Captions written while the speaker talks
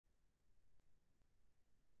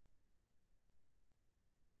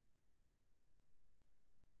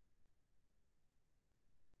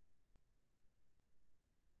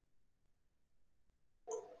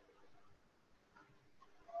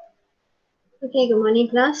Okay, good morning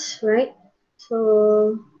class, right?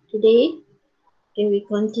 So today, we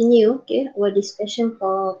continue, our discussion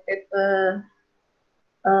for paper,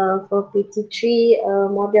 for PT3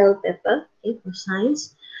 model paper, for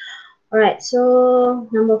science. Alright, so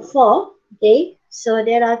number 4, so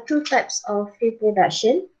there are two types of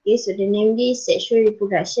reproduction, so the namely sexual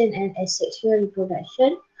reproduction and asexual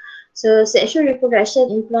reproduction. So sexual reproduction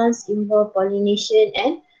in plants involve pollination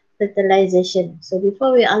and fertilization. So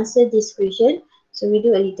before we answer this question, so we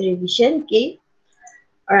do a little revision,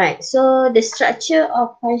 Alright, so the structure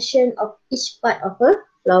or function of each part of a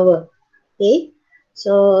flower, okay.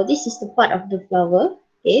 So this is the part of the flower,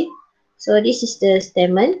 okay. So this is the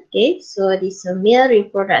stamen, okay. So this is a male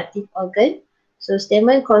reproductive organ. So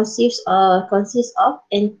stamen consists of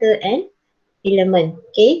anther and filament,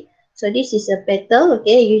 okay. So this is a petal,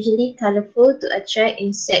 okay, usually colorful to attract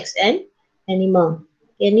insects and animal.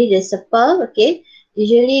 Okay, this is the sepal, okay,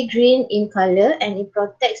 usually green in color and it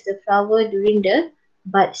protects the flower during the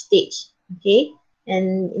bud stage, okay.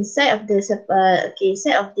 And inside of the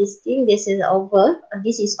inside of this thing, this is oval.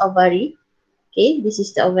 This is ovary, okay. This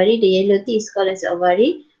is the ovary. The yellow thing is called as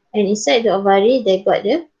ovary, and inside the ovary, they got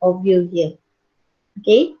the ovule here,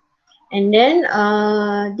 okay. And then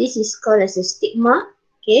this is called as a stigma,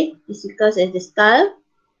 okay. This is called as the style,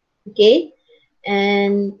 okay.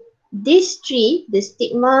 And these three, the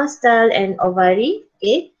stigma, style, and ovary,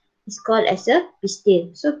 okay, is called as a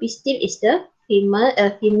pistil. So pistil is the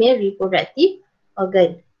female reproductive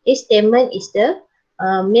organ. A stamen is the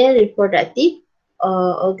male reproductive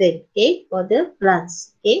organ, okay, for the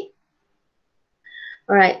plants, okay.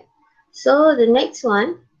 Alright. So the next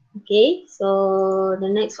one, okay. So the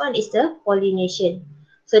next one is the pollination.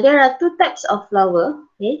 So there are two types of flower,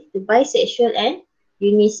 okay, the bisexual and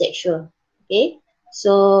unisexual, okay.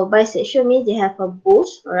 So bisexual means they have a both,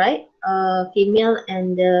 alright, female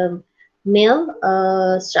and male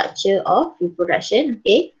structure of reproduction,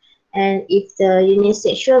 okay. And if the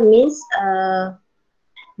unisexual means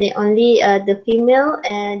they only the female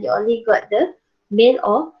and they only got the male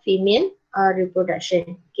or female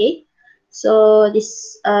reproduction, okay. So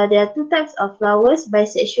this there are two types of flowers,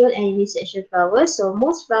 bisexual and unisexual flowers. So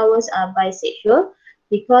most flowers are bisexual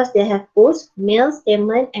because they have both male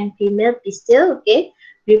stamen and female pistil, okay,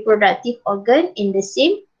 reproductive organ in the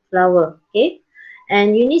same flower, okay.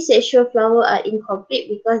 And unisexual flower are incomplete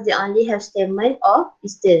because they only have stamen or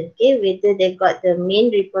pistil, okay, whether they got the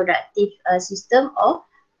main reproductive system or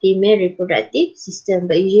female reproductive system.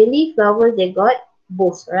 But usually flowers they got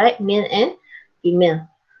both, right? Male and female.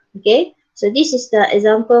 Okay. So this is the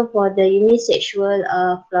example for the unisexual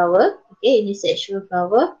flower. Okay, unisexual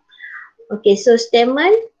flower. Okay, so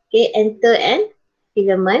stamen, okay, anther and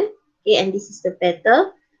filament. Okay, and this is the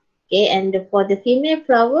petal. Okay, and for the female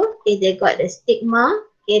flower, okay, they got the stigma.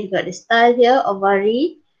 Okay, they got the style here,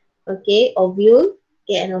 ovary. Okay, ovule.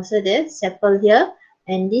 Okay, and also the sepal here.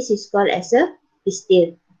 And this is called as a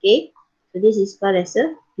pistil. Okay, so this is called as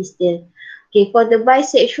a pistil. Okay, for the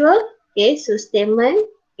bisexual, okay, so stamen.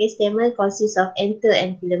 Okay, stamen consists of anther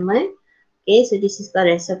and filament. Okay, so this is called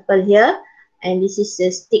as sepal here. And this is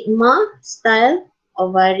the stigma, style,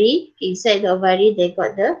 ovary. Okay, inside the ovary, they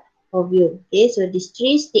got the ovule. Okay, so this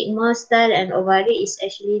three, stigma, style, and ovary is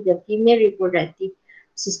actually the female reproductive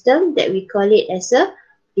system that we call it as a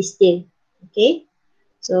pistil. Okay,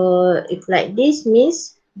 so if like this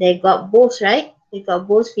means they got both, right? They got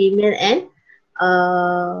both female and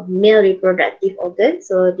male reproductive organ.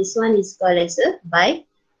 So this one is called as a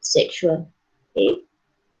bisexual. Okay,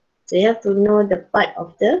 so you have to know the part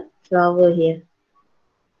of the flower here.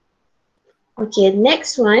 Okay,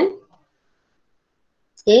 next one.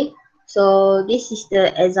 Okay, so this is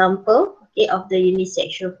the example, okay, of the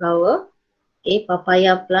unisexual flower. Okay,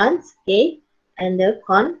 papaya plants, okay, and the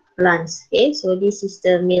corn plants. Okay, so this is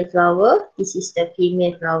the male flower, this is the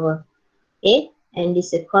female flower. Okay, and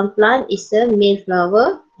this corn plant is the male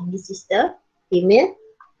flower, and this is the female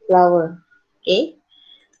flower. Okay,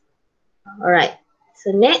 alright. So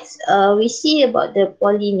next, we see about the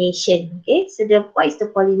pollination. Okay, so what is the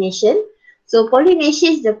pollination? So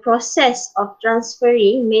pollination is the process of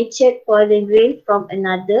transferring matured pollen grain from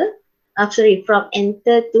from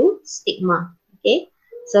anther to stigma. Okay,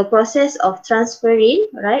 so process of transferring,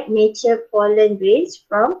 right, matured pollen grains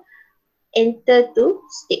from anther to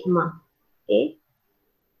stigma. Okay.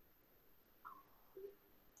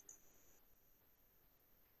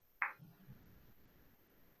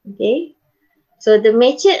 Okay. So the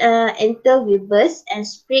mature anther will burst and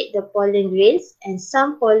spread the pollen grains, and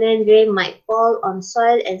some pollen grain might fall on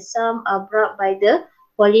soil and some are brought by the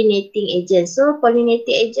pollinating agents. So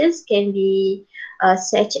pollinating agents can be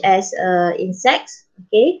such as insects,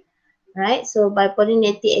 okay, right? So by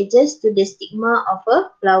pollinating agents to the stigma of a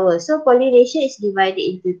flower. So pollination is divided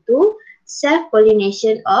into two,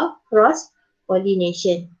 self-pollination or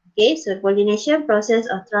cross-pollination. Okay, so pollination process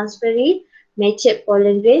of transferring matured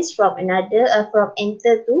pollen grains from another from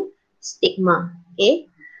anther to stigma. Okay,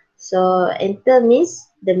 so anther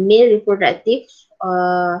means the male reproductive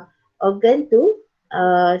organ to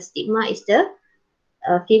stigma is the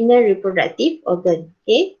female reproductive organ.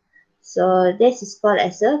 Okay, so this is called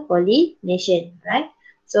as a pollination, right?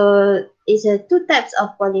 So it's a two types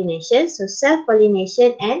of pollination. So self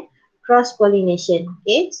pollination and cross pollination.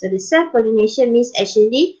 Okay, so the self pollination means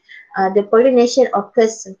actually the pollination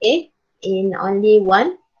occurs, okay, in only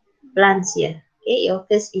one plant here. Okay, it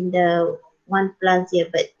occurs in the one plant here.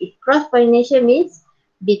 But if cross pollination means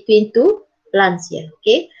between two plants here.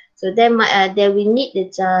 Okay, so then we need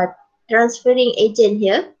the transferring agent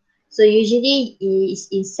here. So usually is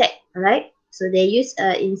insect, right? So they use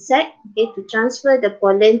insect, okay, to transfer the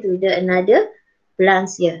pollen to the another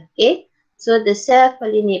plants here. Okay, so the self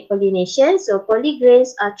pollination. So pollen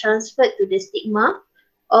are transferred to the stigma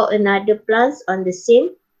or another plants on the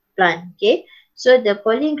same plant. Okay, so the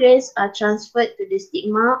pollen grains are transferred to the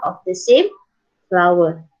stigma of the same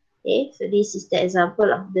flower. Okay, so this is the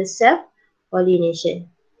example of the self pollination.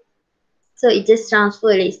 So it just transfer,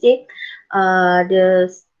 let's say, the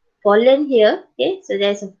pollen here. Okay, so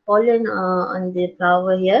there's a pollen on the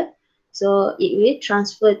flower here. So it will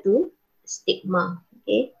transfer to stigma.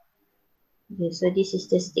 Okay, okay, so this is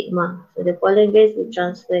the stigma. So the pollen grains will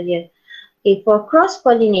transfer here. Okay, for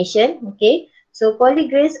cross-pollination, okay, so pollen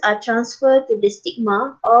grains are transferred to the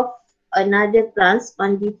stigma of another plants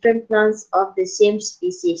on different plants of the same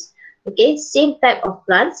species. Okay, same type of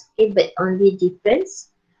plants, okay, but only different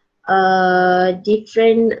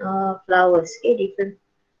flowers, okay, different,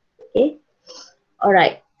 okay.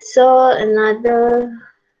 Alright, so another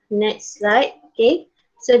next slide, okay.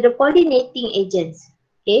 So the pollinating agents,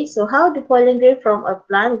 okay. So how the pollen grain from a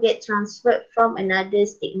plant get transferred from another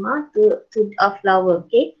stigma to a flower,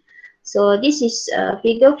 okay. So this is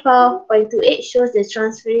figure 5.28 shows the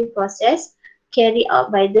transferring process carried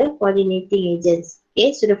out by the pollinating agents.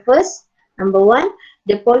 Okay, so the first, number one,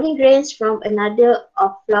 the pollen grains from another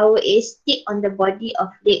of flower is stick on the body of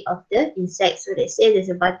leg of the insect. So let's say there's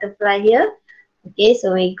a butterfly here. Okay,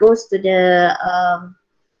 so when it goes to the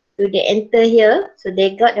anther here, so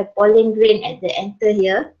they got the pollen grain at the anther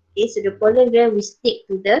here. Okay, so the pollen grain will stick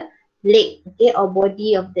to the leg, okay, or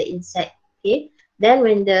body of the insect. Okay, then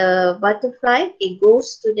when the butterfly it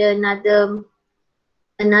goes to the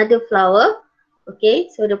another flower, okay,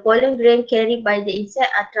 so the pollen grain carried by the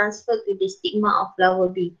insect are transferred to the stigma of flower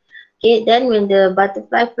B. Okay, then when the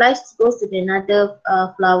butterfly flies goes to the another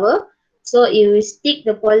flower, so it will stick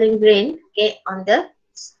the pollen grain, okay, on the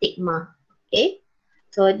stigma. Okay,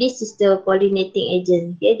 so this is the pollinating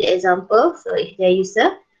agent. Okay, the example. So if they use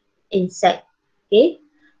a insect. Okay,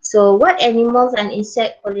 so what animals and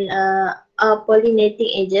insect are pollinating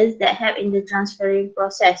agents that help in the transferring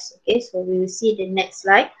process? Okay, so we will see the next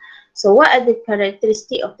slide. So what are the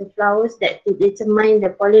characteristics of the flowers that to determine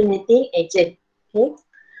the pollinating agent? Okay,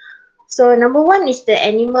 so number one is the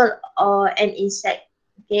animal or an insect.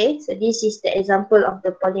 Okay, so this is the example of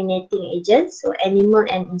the pollinating agent. So animal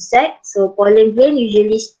and insect. So pollen grain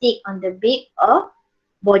usually stick on the beak or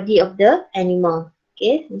body of the animal.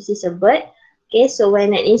 Okay, this is a bird. Okay, so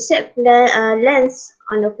when an insect lands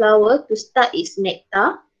on a flower to start its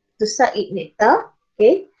nectar, to suck its nectar,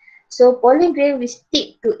 okay, so pollen grain will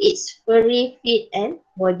stick to its furry feet and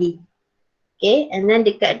body. Okay, and then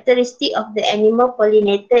the characteristic of the animal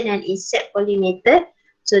pollinated and insect pollinated.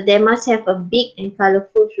 So they must have a big and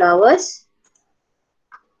colorful flowers.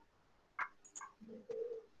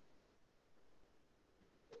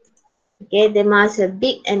 Okay, they must have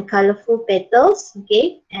big and colorful petals,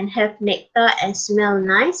 okay, and have nectar and smell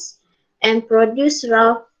nice and produce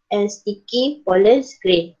rough and sticky pollen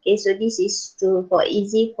grain. Okay, so this is for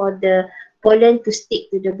easy for the pollen to stick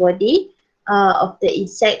to the body of the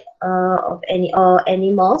insect of any or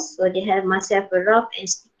animals. So they must have a rough and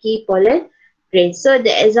sticky pollen grain. So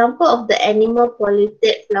the example of the animal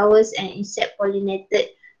pollinated flowers and insect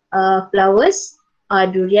pollinated flowers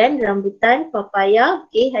durian, rambutan, papaya,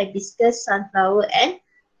 okay, hibiscus, sunflower and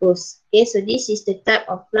rose. Okay, so this is the type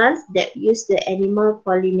of plants that use the animal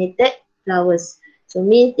pollinated flowers. So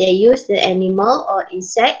means they use the animal or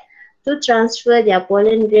insect to transfer their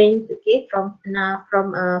pollen grain, okay, from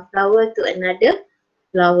a flower to another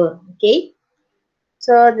flower. Okay,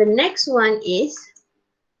 so the next one is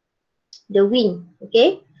the wind.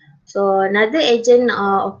 Okay, so another agent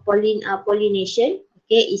of pollination,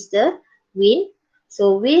 okay, is the wind.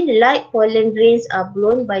 So wind like pollen grains are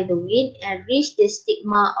blown by the wind and reach the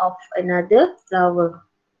stigma of another flower.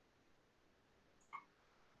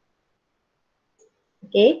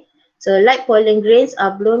 Okay, so like pollen grains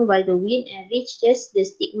are blown by the wind and reach just the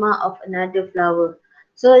stigma of another flower.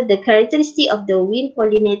 So the characteristic of the wind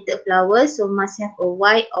pollinated flowers so must have a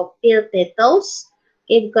white or pale petals.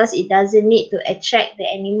 Okay, because it doesn't need to attract the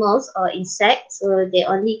animals or insects, so they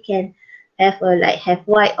only can have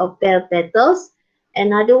white or pale petals.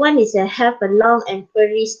 Another one is have a long and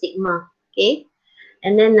furry stigma. Okay,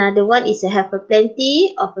 and then another one is have a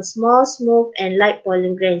plenty of a small, smooth and light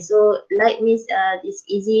pollen grains. So light means it's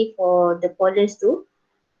easy for the pollens to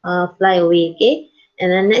fly away. Okay.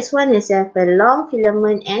 And the next one is have a long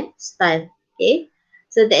filament and style. Okay.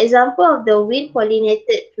 So the example of the wind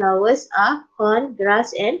pollinated flowers are corn,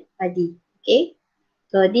 grass and paddy. Okay.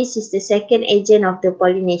 So this is the second agent of the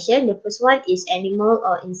pollination. The first one is animal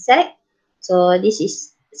or insect. So this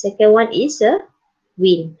is second one is a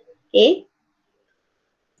wind. Okay.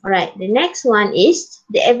 Alright, the next one is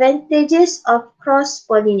the advantages of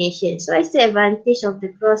cross-pollination. So what's the advantage of the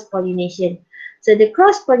cross-pollination? So the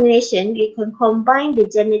cross-pollination, you can combine the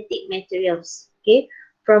genetic materials, okay,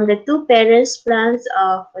 from the two parents plants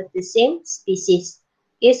of the same species.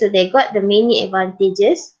 Okay, so they got the many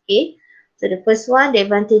advantages, okay. So the first one, the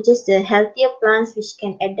advantages, the healthier plants which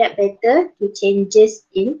can adapt better to changes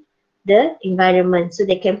in the environment. So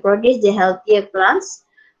they can produce the healthier plants.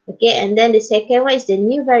 Okay, and then the second one is the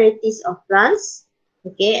new varieties of plants.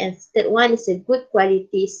 Okay, and third one is a good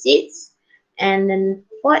quality seeds. And then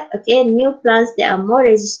fourth, okay, new plants that are more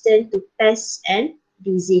resistant to pests and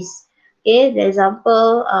disease. Okay, the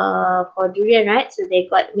example for durian, right? So they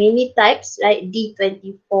got many types, like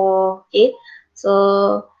D24. Okay,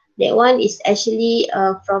 so that one is actually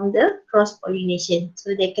from the cross pollination.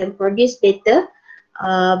 So they can produce better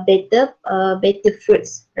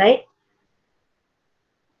fruits, right?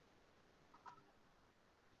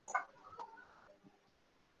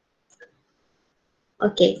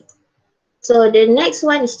 Okay. So the next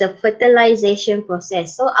one is the fertilization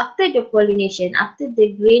process. So after the pollination, after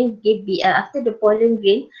the pollen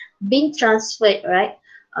grain being transferred, right,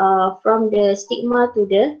 from the stigma to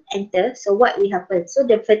the anther. So what will happen? So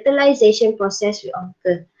the fertilization process will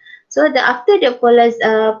occur. So after the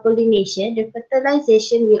pollination, the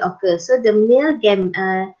fertilization will occur. So the male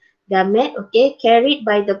gamete, okay, carried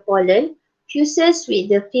by the pollen, fuses with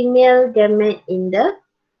the female gamete in the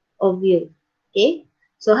ovule. Okay,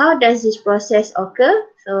 so how does this process occur?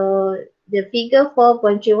 So the figure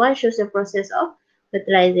 4.31 shows the process of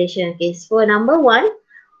fertilization. Okay, so number one,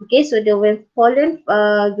 okay, so the when pollen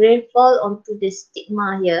grain fall onto the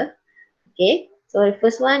stigma here. Okay, so the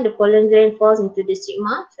first one, the pollen grain falls into the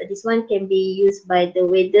stigma. So this one can be used by the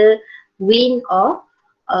weather, wind, or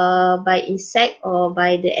by insect or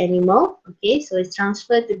by the animal. Okay, so it's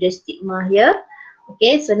transferred to the stigma here.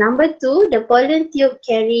 Okay, so number two, the pollen tube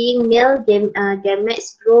carrying male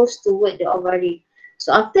gametes grows toward the ovary.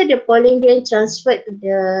 So after the pollen grain transferred to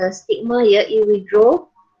the stigma here, it will grow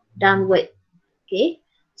downward. Okay,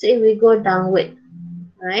 so it will go downward,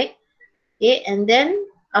 right? Okay, and then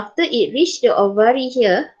after it reach the ovary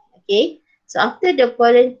here, okay, so after the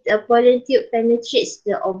pollen tube penetrates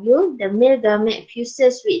the ovule, the male gamete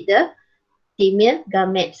fuses with the female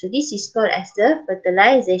gamete. So this is called as the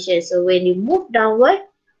fertilization. So when you move downward,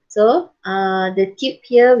 so the tube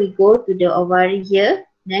here we go to the ovary here,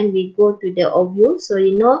 then we go to the ovule. So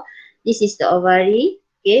you know this is the ovary.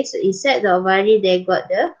 Okay, so inside the ovary they got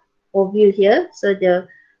the ovule here. So the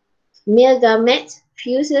male gamete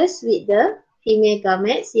fuses with the female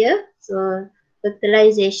gametes here. So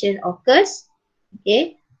fertilization occurs.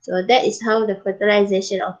 Okay. So that is how the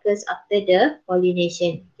fertilization occurs after the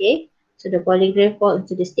pollination. Okay. So the pollen grain fall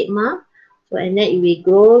into the stigma. So and then it will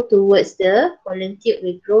grow towards the pollen tube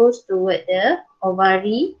will grow toward the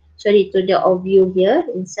ovary. Sorry, to the ovule here,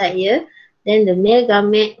 inside here. Then the male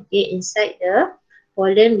gamete, okay, inside the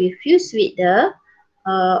pollen will fuse with the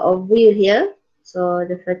ovule here. So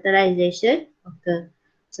the fertilization occur.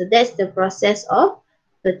 So that's the process of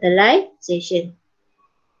fertilization.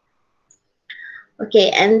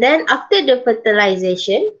 Okay, and then after the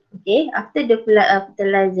fertilization, okay, after the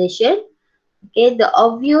fertilization, okay, the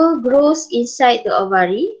ovule grows inside the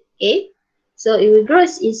ovary, okay. So it will grow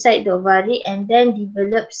inside the ovary and then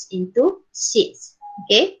develops into seeds,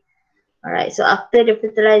 okay. Alright, so after the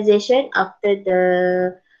fertilization, after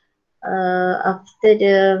the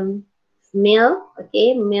male,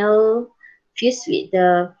 okay, male fuse with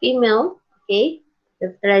the female, okay,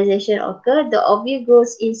 the fertilization occur, the ovule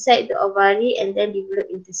goes inside the ovary and then develop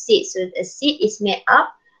into seed. So the seed is made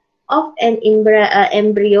up of an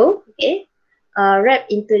embryo, okay,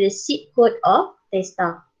 wrapped into the seed coat of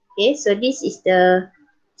testa. Okay, so this is the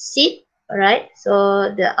seed, alright.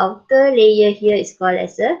 So the outer layer here is called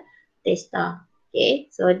as a testa. Okay,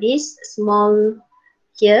 so this small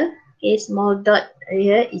here, okay, small dot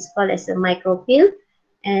here is called as a micropyle,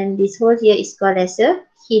 and this whole here is called as a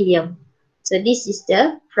helium. So this is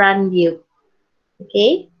the front view.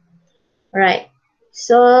 Okay, right.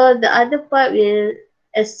 So the other part will,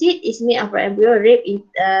 a seed is made of embryo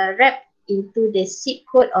wrapped into the seed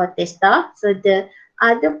coat or testa. So the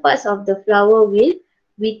other parts of the flower will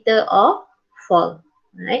wither or fall.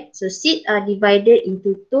 Right. So seeds are divided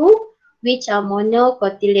into two, which are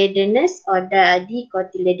monocotyledonous or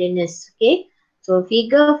dicotyledonous. Okay. So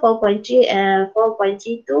figure 4.3 and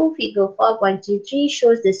 4.32, figure 4.33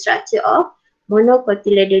 shows the structure of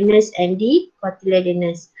monocotyledonous and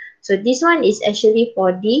dicotyledonous. So this one is actually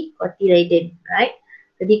for dicotyledon, right?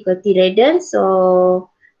 So dicotyledon. So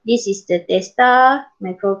this is the testa,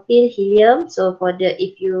 micropyle, helium. So for the,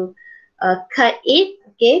 if you cut it,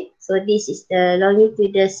 okay. So this is the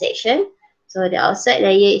longitudinal section. So the outside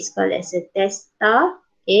layer is called as a testa,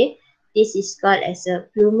 okay. This is called as a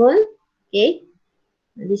plumule, okay.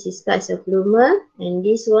 This is called as a plumule, and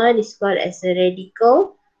this one is called as a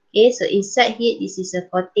radicle. Okay, so inside here, this is a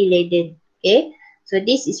cotyledon. Okay, so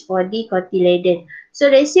this is for the cotyledon. So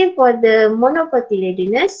let's say for the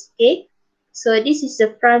monocotyledonous, okay, so this is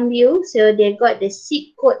the front view. So they got the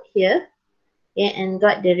seed coat here, okay, and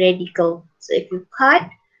got the radicle. So if you cut,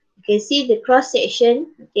 you can see the cross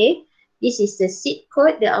section. Okay, this is the seed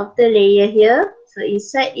coat, the outer layer here. So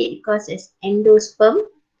inside it calls as endosperm.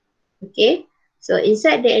 Okay, so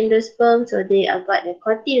inside the endosperm, so they are got the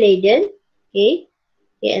cotyledon. Okay,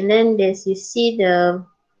 okay, and then there's, you see the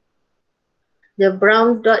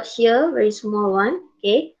brown dot here, very small one.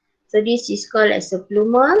 Okay, so this is called as a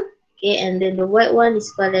plumule. Okay, and then the white one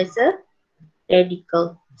is called as a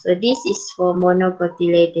radicle. So this is for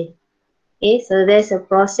monocotyledon. Okay, so there's a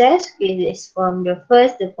process. Okay, it's from the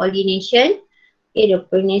first, the pollination. Okay, the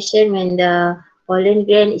pollination when the pollen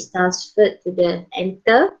grain is transferred to the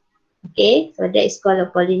anther. Okay, so that is called a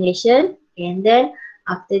pollination. And then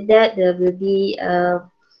after that, there will be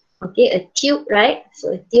okay, a tube, right?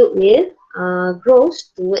 So a tube will grows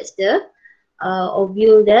towards the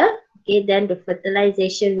ovule there. Okay, then the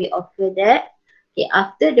fertilization will occur there. Okay,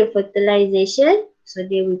 after the fertilization, so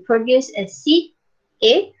they will produce a seed.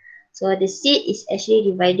 Okay, so the seed is actually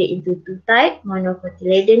divided into two types,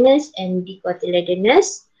 monocotyledonous and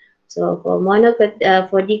dicotyledonous. So for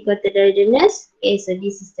dicotyledonous, okay, so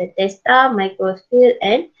this is the testa, micropyle,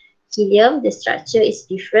 and helium. The structure is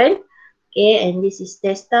different. Okay, and this is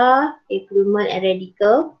testa, a plumule and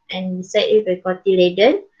radicle, and beside it the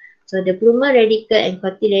cotyledon. So the plumule, radicle, and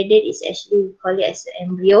cotyledon is actually, we call it as an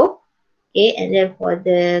embryo. Okay, and then for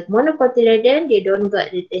the monocotyledon, they don't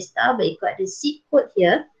got the testa, but it got the seed coat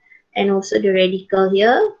here, and also the radicle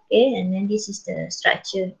here. Okay, and then this is the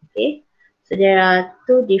structure. Okay, so there are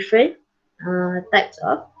two different types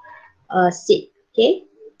of seed. Okay,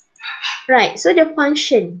 right. So the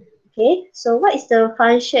function. Okay, so what is the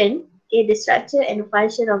function? Okay, the structure and the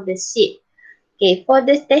function of the seed. Okay, for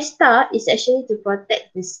the testa is actually to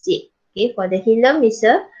protect the seed. Okay, for the hilum is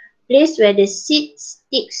a place where the seed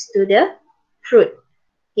sticks to the fruit.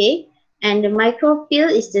 Okay, and the micropyle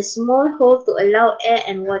is the small hole to allow air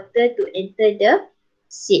and water to enter the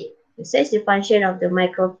seed. So that's the function of the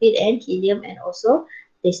micropyle and helium and also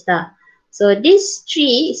testa. So this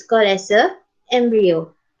tree is called as a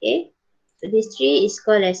embryo. Okay, so this tree is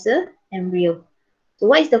called as a embryo. So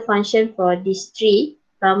what is the function for this tree?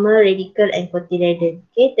 Plumule, radicle, and cotyledon.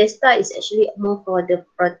 Okay, testa is actually more for the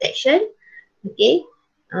protection. Okay,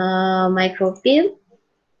 micropyle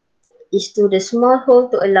is to the small hole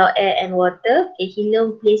to allow air and water. Okay,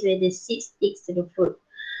 helium place where the seed sticks to the fruit.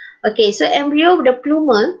 Okay, so embryo, the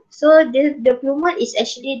plumule. So the plumule is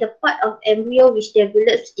actually the part of embryo which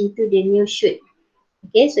develops into the new shoot.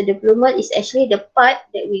 Okay, so the plumule is actually the part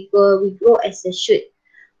that we grow as a shoot.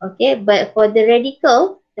 Okay, but for the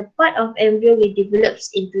radicle, the part of embryo will develops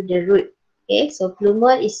into the root. Okay, so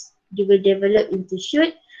plumule will develop into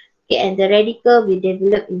shoot. Okay, and the radicle will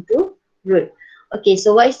develop into root. Okay,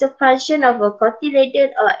 so what is the function of a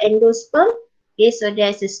cotyledon or endosperm? Okay, so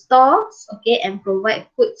there's a stores, okay, and provide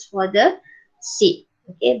foods for the seed.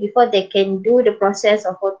 Okay, before they can do the process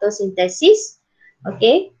of photosynthesis.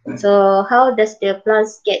 Okay, so how does the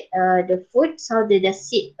plants get the food? How the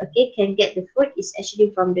seed, okay, can get the food is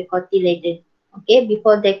actually from the cotyledon. Okay,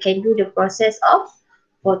 before they can do the process of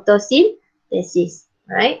photosynthesis,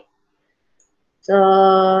 right?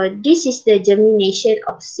 So this is the germination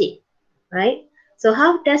of seed, right? So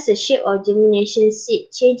how does the shape of germination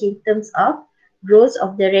seed change in terms of growth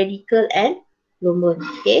of the radicle and plumule.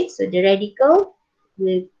 Okay, so the radicle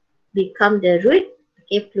will become the root.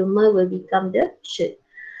 Okay, plumule will become the shoot.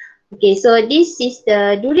 Okay, so this is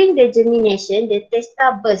during the germination, the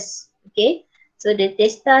testa bursts. Okay, so the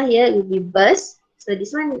testa here will be burst. So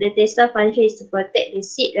this one, the testa function is to protect the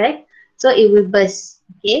seed, right? So it will burst.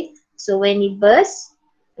 Okay, so when it bursts,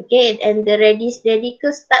 okay, and the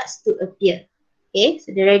radicle starts to appear. Okay,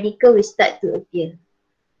 so the radicle will start to appear.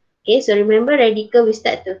 Okay, so remember radicle will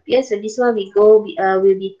start to appear. So this one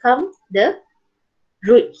will become the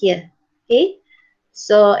root here. Okay,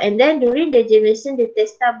 so, and then during the germination, the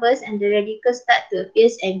testa bursts and the radicals start to appear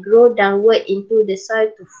and grow downward into the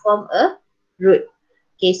soil to form a root.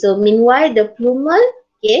 Okay, so meanwhile, the plumule,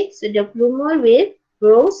 okay, so the plumule will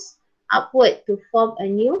grows upward to form a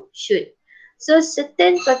new shoot. So,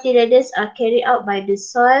 certain cotyledons are carried out by the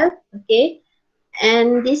soil, okay,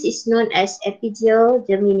 and this is known as epigeal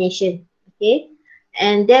germination. Okay,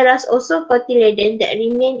 and there are also cotyledons that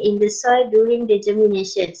remain in the soil during the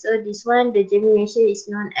germination. So this one, the germination is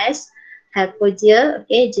known as hypogeal,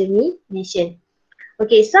 okay, germination.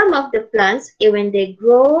 Okay, some of the plants, okay, when they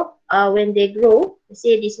grow,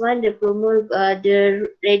 say this one, the plumule, the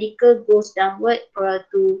radicle goes downward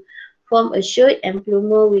to form a shoot, and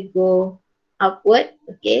plumule will go upward.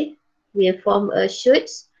 Okay, will form a shoot.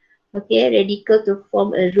 Okay, radicle to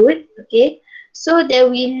form a root. Okay, so then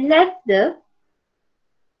we left the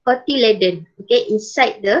cotyledon. Okay,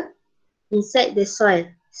 inside the soil.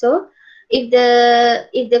 So if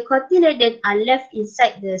the cotyledon are left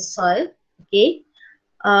inside the soil, okay,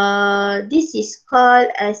 this is called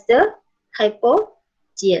as the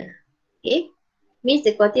hypogea. Okay, means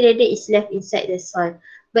the cotyledon is left inside the soil.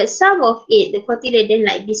 But some of it, the cotyledon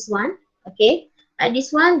like this one, okay, and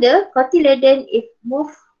this one, the cotyledon if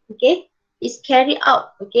moved, okay, is carried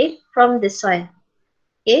out, okay, from the soil.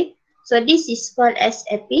 Okay, so this is called as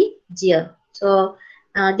epigea. So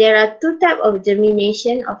there are two types of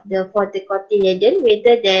germination of for the cotyledon,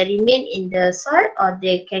 whether they remain in the soil or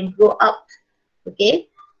they can grow up. Okay,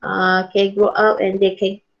 can grow up and they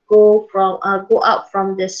can go out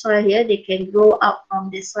from the soil here. They can grow up from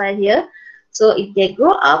the soil here. So if they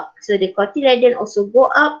grow up, so the cotyledon also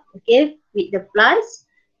go up, okay, with the plants.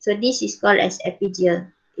 So this is called as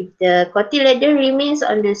epigea. If the cotyledon remains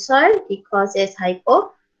on the soil, it causes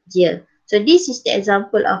hypogea. So this is the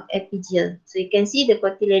example of epigea. So you can see the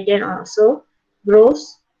cotyledon also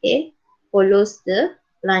grows, okay, follows the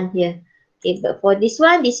plant here. Okay, but for this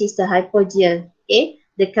one, this is the hypogea. Okay,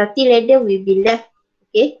 the cotyledon will be left,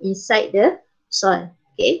 okay, inside the soil.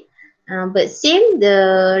 Okay, but same,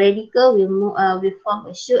 the radicle will form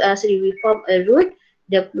a shoot. Will form a root.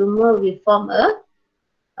 The plumule will form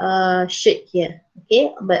a shoot here.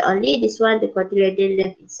 Okay, but only this one, the cotyledon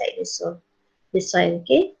left inside the soil.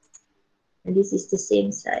 Okay, and this is the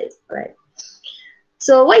same size, right?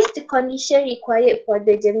 So what is the condition required for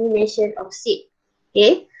the germination of seed?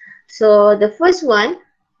 Okay, so the first one,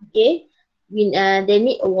 okay, they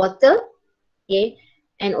need water, okay,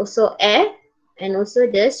 and also air, and also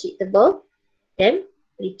the suitable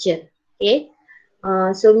temperature. Okay,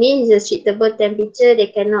 so means the suitable temperature, they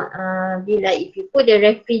cannot be like if you put the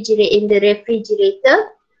refrigerator in the refrigerator,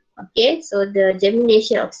 okay, so the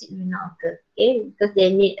germination of seed will not occur, okay, because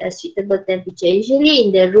they need a suitable temperature, usually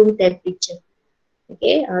in the room temperature.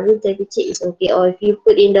 Okay, room temperature is okay, or if you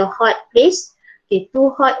put in the hot place, okay,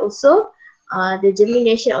 too hot also, the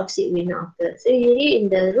germination of seed will not occur. So usually in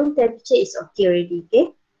the room temperature is okay already.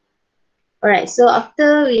 Okay, alright, so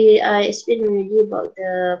after we explained already about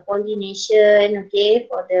the pollination, okay,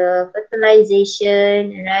 for the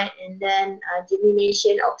fertilization, right, and then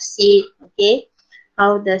germination of seed, okay,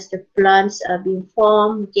 how does the plants being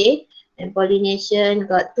formed, okay, and pollination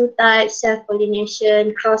got two types,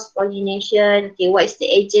 self-pollination, cross-pollination. Okay, what is the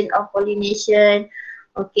agent of pollination?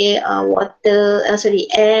 Okay,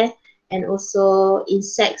 air, and also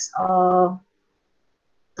insects or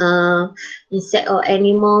insect or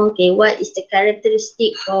animal. Okay, what is the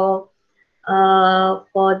characteristic for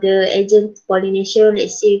the agent pollination?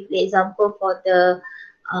 Let's say, for example, for the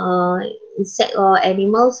uh, insect or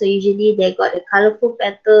animal, so usually they got a colorful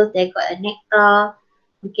petals, they got a nectar,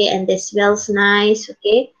 okay, and they smells nice,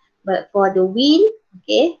 okay. But for the wind,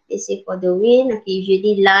 okay, they say for the wind, okay,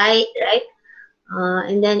 usually light, right,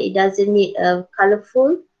 and then it doesn't need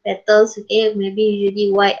colorful petals, okay, maybe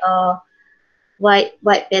usually white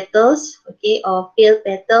petals, okay, or pale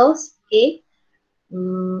petals, okay.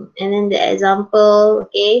 And then the example,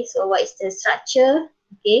 okay, so what is the structure,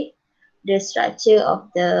 okay, the structure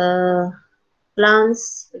of the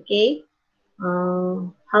plants, okay,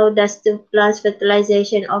 how does the plants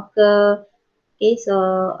fertilization occur, Okay, so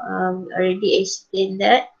already explained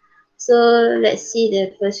that. So let's see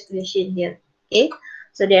the first question here. Okay,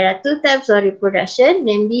 so there are two types of reproduction,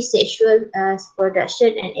 namely sexual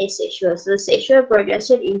production and asexual. So sexual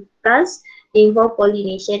production in plants involve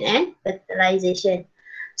pollination and fertilization.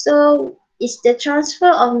 So it's the transfer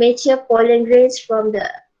of mature pollen grains from the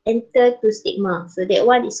anther to stigma. So that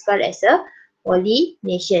one is called as a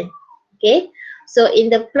pollination. Okay, so in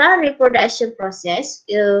the plant reproduction process,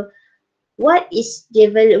 what is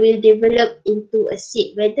will develop into a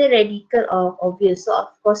seed, whether radical or ovule. So of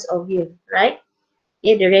course ovule, right?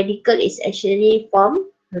 Okay, the radical is actually from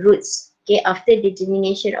roots. Okay, after the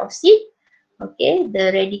germination of seed, okay,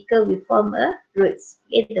 the radical will form a roots.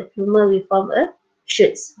 Okay, the plumule will form a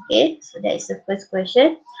shoots. Okay, so that is the first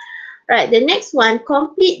question. Right, the next one,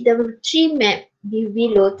 complete the tree map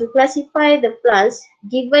below to classify the plants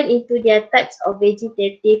given into their types of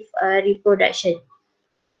vegetative reproduction.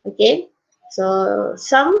 Okay, so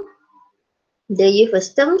some they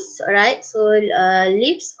use stems, right? So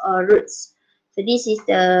leaves or roots. So this is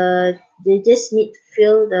they just need to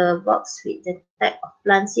fill the box with the type of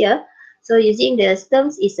plants here. So using the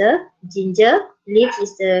stems is a ginger, leaves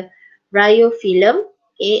is the bryophyllum,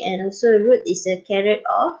 okay, and also root is a carrot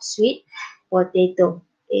or sweet potato.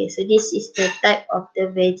 Okay, so this is the type of the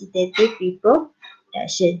vegetative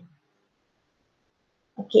reproduction.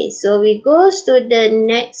 Okay, so we goes to the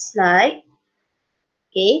next slide.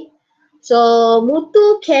 Okay, so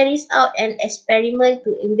Mutu carries out an experiment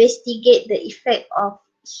to investigate the effect of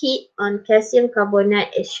heat on calcium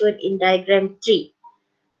carbonate as shown in diagram 3.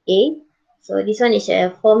 Okay, so this one is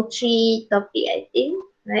a form 3 topic, I think,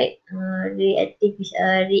 right? Reactivity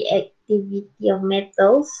of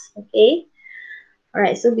metals. Okay,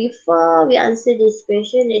 alright, so before we answer this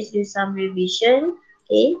question, let's do some revision.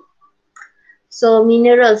 Okay, so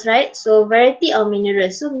minerals, right? So variety of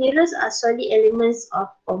minerals. So minerals are solid elements of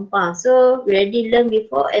compound. So we already learned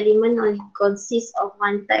before, element only consists of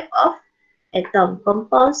one type of atom.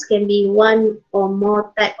 Compounds can be one or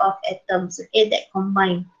more type of atoms, okay, that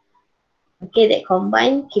combine. Okay, that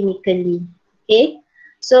combine chemically. Okay.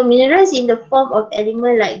 So minerals in the form of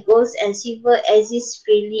element like gold and silver exist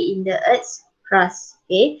freely in the earth's crust.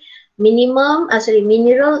 Okay. Mineral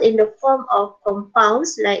in the form of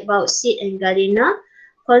compounds like bauxite and galena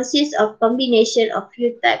consists of combination of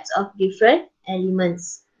few types of different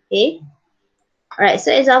elements. Okay. Alright,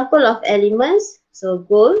 so example of elements, so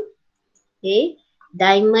gold, okay,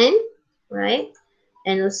 diamond, right,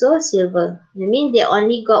 and also silver. I mean they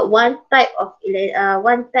only got one type of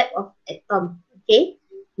atom, okay,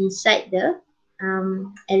 inside the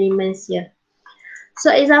elements here. So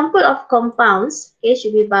example of compounds, okay,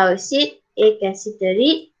 should be bauxite, okay,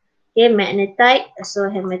 cassiterite, okay, magnetite, also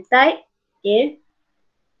hematite, okay,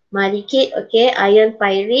 malachite, okay, iron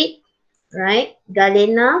pyrite, right,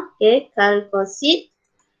 galena, okay, chalcocite,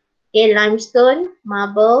 okay, limestone,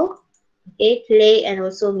 marble, okay, clay, and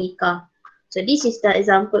also mica. So this is the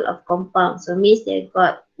example of compound. So means they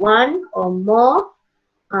got one or more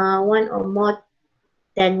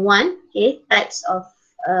than one, okay, types of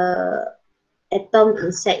atom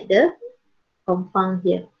inside the compound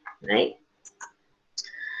here, right?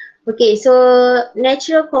 Okay, so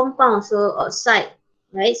natural compound, so oxide,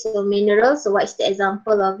 right? So minerals, so what is the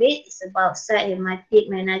example of it? It's about bauxite, hematite,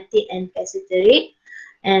 magnetite, and cassiterite.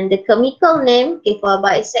 And the chemical name, okay, for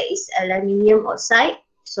bauxite is aluminium oxide.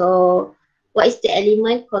 So what is the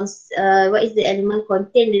element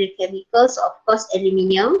contained in the chemicals? Of course,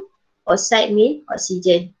 aluminium. Oxide means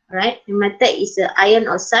oxygen, right? Hematite is the iron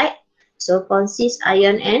oxide. So consists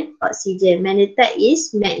iron and oxygen. Magnetite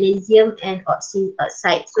is magnesium and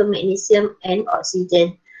oxide. So magnesium and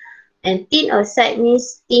oxygen. And tin oxide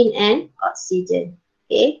means tin and oxygen.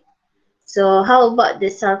 Okay. So how about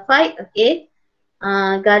the sulfide? Okay.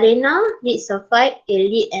 Galena, lead sulfide, okay,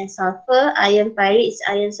 lead and sulfur. Iron pyrite is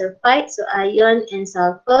iron sulfide. So iron and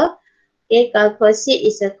sulfur. Okay. Chalcocite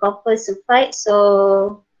is a copper sulfide.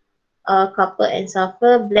 So copper and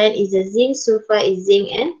sulfur. Blend is a zinc, sulfur is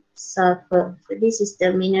zinc and sulfur. So this is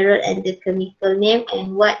the mineral and the chemical name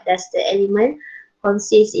and what does the element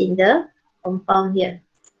consist in the compound here.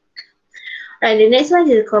 Right, the next one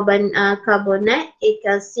is carbonate,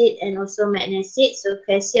 calcite and also magnesite. So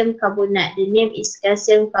calcium carbonate, the name is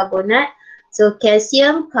calcium carbonate. So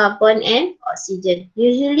calcium, carbon and oxygen.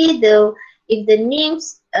 Usually if the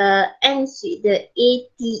names ends with the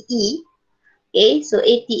ATE, okay, so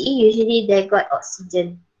ATE usually they got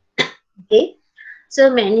oxygen. Okay,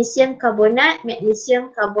 so magnesium, carbon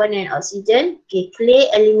and oxygen. Okay, clay,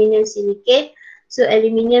 aluminium silicate. So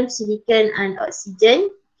aluminium, silicon and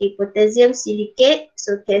oxygen. Okay, potassium silicate.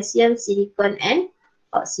 So calcium, silicon and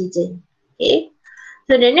oxygen. Okay.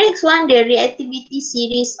 So the next one, the reactivity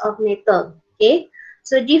series of metal. Okay.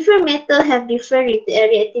 So different metal have different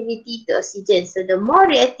reactivity to oxygen. So the more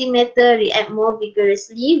reactive metal react more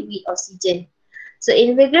vigorously with oxygen. So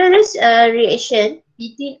in vigorous reaction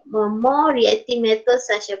between more reactive metals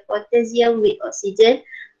such as potassium with oxygen,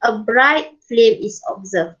 a bright flame is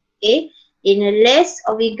observed. Okay. In a less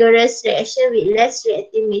vigorous reaction with less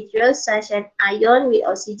reactive materials such as iron with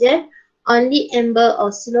oxygen, only amber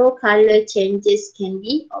or slow color changes can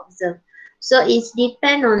be observed. So it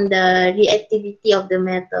depends on the reactivity of the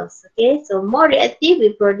metals. Okay, so more reactive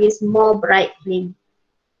will produce more bright flame.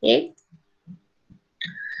 Okay.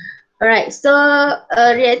 Alright, so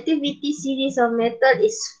a reactivity series of metal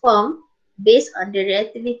is formed based on the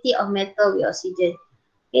reactivity of metal with oxygen.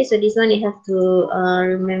 Okay, so this one you have to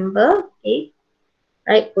remember. Okay,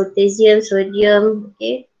 right, potassium, sodium,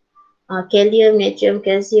 okay, calcium, natrium,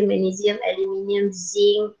 calcium, magnesium, aluminium,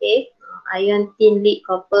 zinc, okay, iron, tin, lead,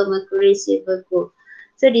 copper, mercury, silver, gold.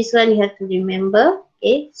 So this one you have to remember.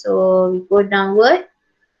 Okay, so we go downward.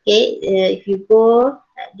 Okay, if you go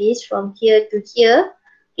like this from here to here,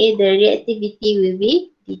 okay, the reactivity will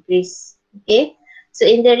be decreased. Okay, so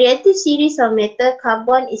in the reactive series of metal,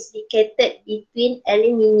 carbon is located between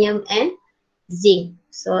aluminium and zinc.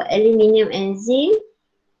 So aluminium and zinc.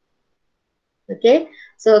 Okay,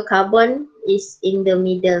 so carbon is in the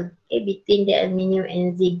middle, okay, between the aluminium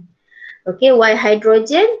and zinc. Okay, while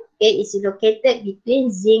hydrogen, okay, is located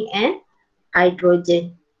between zinc and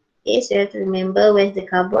hydrogen. Okay, so you have to remember where's the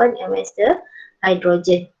carbon and where's the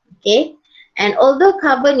hydrogen. Okay, and although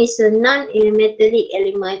carbon is a non-metallic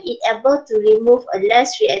element, it able to remove a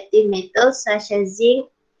less reactive metal such as zinc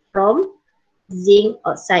from zinc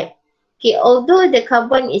oxide. Okay, although the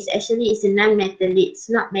carbon is actually is a non-metallic, it's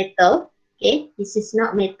not metal. Okay, this is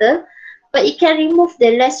not metal, but it can remove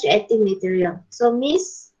the less reactive material. So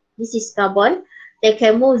means this is carbon. They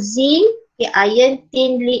can move zinc, okay, iron,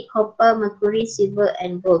 tin, lead, copper, mercury, silver,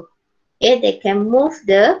 and gold. Okay, they can move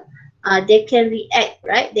the, they can react,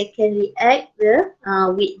 right? They can react the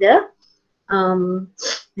with the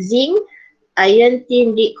zinc, iron,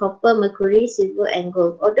 tin, lead, copper, mercury, silver, and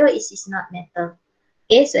gold. Although it is not metal.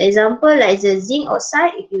 Okay, so example like the zinc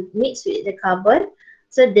oxide, if you mix with the carbon,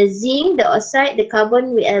 so the zinc, the oxide, the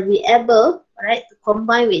carbon will be able, right, to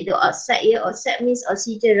combine with the oxide here. Oxide means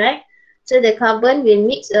oxygen, right? So the carbon will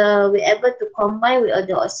mix, will able to combine with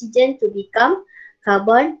the oxygen to become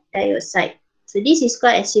carbon dioxide. So this is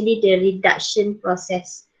called actually the reduction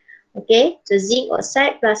process. Okay, so zinc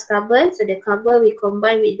oxide plus carbon, so the carbon will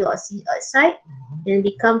combine with the oxide and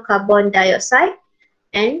become carbon dioxide,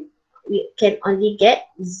 and we can only get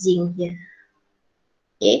zinc here.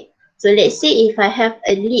 Okay, so let's say if I have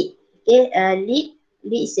a lead, okay, lead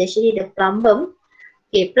is actually the plumbum.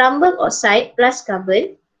 Okay, plumbum oxide plus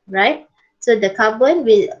carbon, right? So the carbon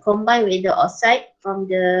will combine with the oxide from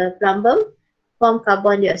the plumbum, form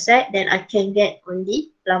carbon dioxide, then I can get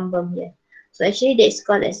only plumbum here. So actually that's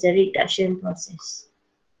called as the reduction process.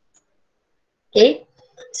 Okay,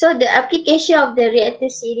 so the application of the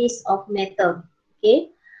reactive series of metal. Okay,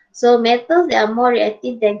 so metals that are more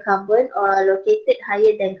reactive than carbon or are located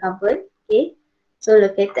higher than carbon. Okay, so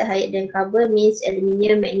located higher than carbon means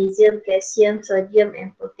aluminium, magnesium, calcium, sodium,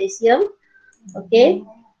 and potassium. Okay,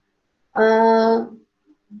 uh,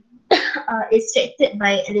 extracted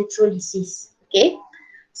by electrolysis. Okay,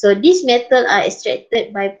 so these metals are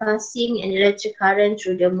extracted by passing an electric current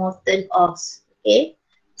through the molten ores. Okay,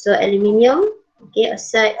 so aluminium, okay,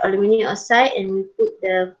 oxide, aluminium oxide, and we put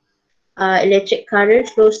the electric current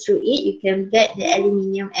flows through it, you can get the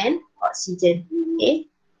aluminium and oxygen. Okay,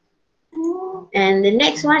 and the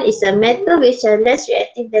next one is a metal which are less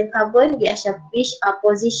reactive than carbon, which are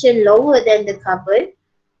positioned lower than the carbon.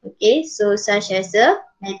 Okay, so such as a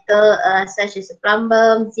metal, such as a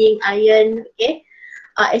plumbum, zinc, iron. Okay,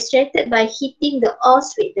 are extracted by heating the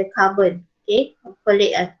ores with the carbon. Okay, we call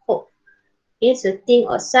it a coke. Okay, so tin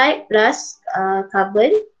oxide plus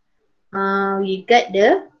carbon, you get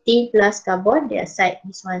the tin plus carbon dioxide.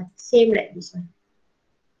 This one same like this one.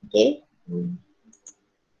 Okay.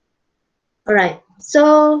 Alright.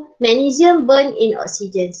 So magnesium burn in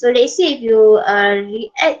oxygen. So let's say if you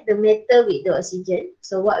react the metal with the oxygen,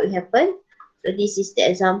 so what will happen? So this is the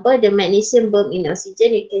example, the magnesium burn in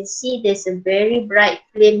oxygen. You can see there's a very bright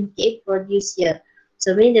flame, okay, produced here.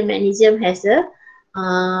 So when the magnesium has a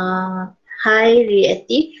high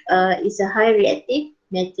reactive, is a high reactive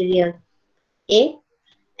material. Okay.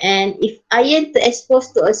 And if iron to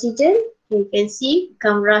exposed to oxygen, you can see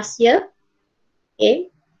come rust here. Okay.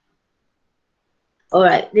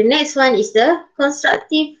 Alright, the next one is the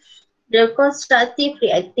constructive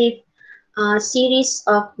reactive series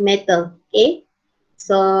of metal. Okay,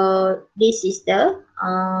 so this is the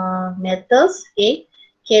metals. Okay,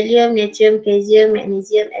 Calcium, natrium, caesium,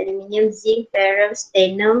 magnesium, aluminium, zinc, ferrum,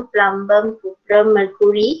 stannum, plumbum, cuprum,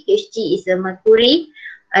 mercury. Hg is the mercury,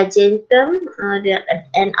 argentum,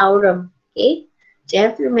 and aurum. Okay, so you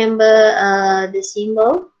have to remember the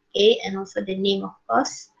symbol. Okay, and also the name, of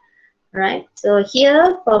course. Right. So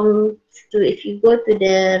here if you go to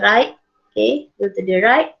the right, okay, go to the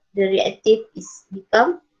right, the reactive is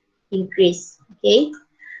become increase. Okay.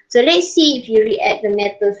 So let's see if you react the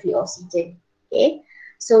metals with oxygen. Okay.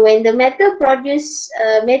 So when the metals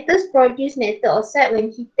produce metal oxide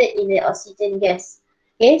when heated in the oxygen gas.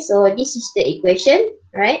 Okay. So this is the equation,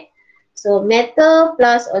 right? So metal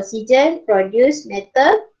plus oxygen produce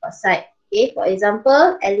metal oxide. Okay. For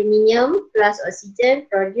example, aluminium plus oxygen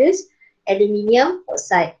produce aluminium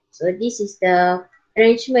oxide. So this is the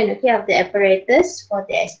arrangement, okay, of the apparatus for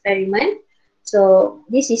the experiment. So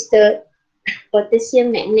this is the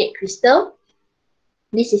potassium magnet crystal.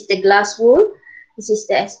 This is the glass wool. This is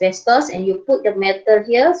the asbestos, and you put the metal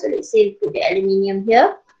here. So let's say you put the aluminium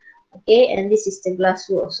here. Okay, and this is the glass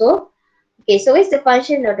wool also. Okay, so what's the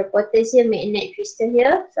function of the potassium magnet crystal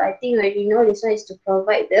here? So I think you already know this one is to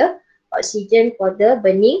provide the oxygen for the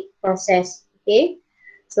burning process. Okay,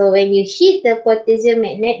 so when you heat the potassium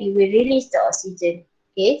magnet, you will release the oxygen.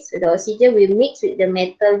 Okay, so the oxygen will mix with the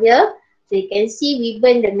metal here. So you can see we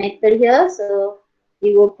burn the metal here. So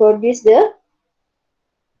it will produce the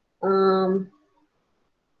um,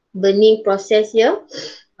 burning process here.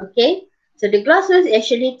 Okay, so the glass was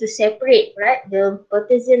actually to separate, right, the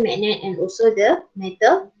potassium magnet and also the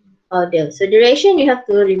metal powder. So the reaction you have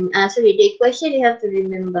to sorry, the equation you have to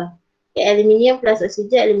remember. Okay, aluminium plus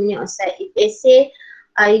oxygen, aluminium oxide. If they say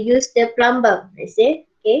I use the plumber, let's say,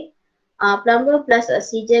 okay, plumber plus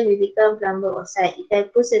oxygen will become plumber oxide. If I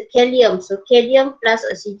put a calcium, so calcium plus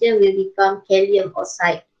oxygen will become calcium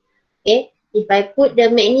oxide. Okay, if I put the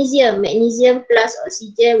magnesium, magnesium plus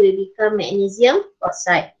oxygen will become magnesium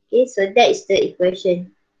oxide. Okay, so that is the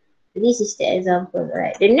equation. This is the example,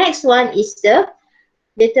 right? The next one is the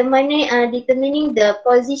determining the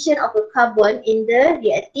position of a carbon in the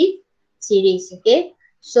reactive series. Okay,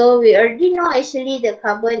 so we already know actually the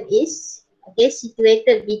carbon is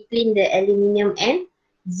situated between the aluminium and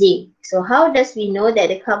zinc. So how does we know that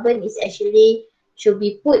the carbon is actually should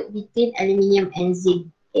be put between aluminium and zinc?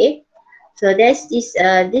 Okay, so that's this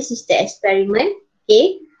is the experiment.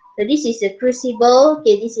 Okay, so this is a crucible.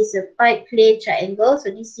 Okay, this is a pipe clay triangle.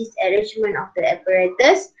 So this is arrangement of the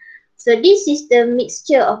apparatus. So this is the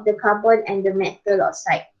mixture of the carbon and the metal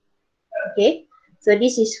oxide. Okay, so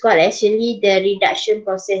this is called actually the reduction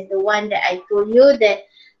process, the one that I told you that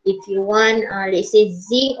if you want let's say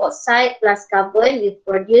zinc oxide plus carbon, you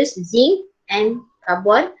produce zinc and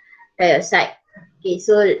carbon dioxide. Okay,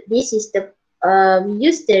 so this is the we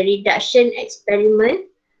use the reduction experiment.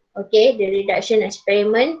 Okay, the reduction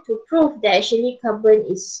experiment to prove that actually carbon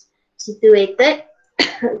is situated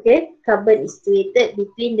okay, carbon is situated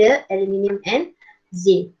between the aluminium and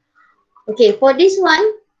zinc. Okay, for this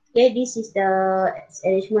one, okay, this is the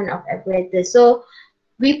arrangement of apparatus. So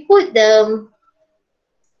we put the,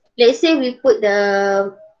 let's say we put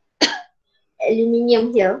the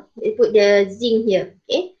aluminium here, we put the zinc here,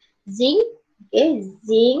 okay, zinc, okay,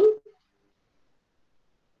 zinc,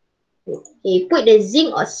 okay, put the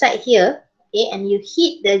zinc oxide here, okay, and you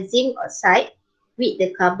heat the zinc oxide with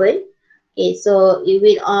the carbon, okay, so it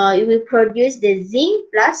will produce the zinc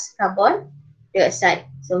plus carbon dioxide.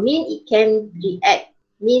 So mean it can react,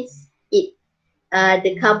 means it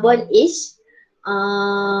the carbon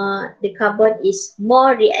is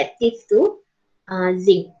more reactive to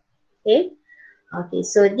zinc. Okay. Okay.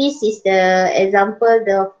 So this is the example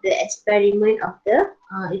of the experiment of the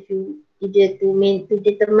if you either to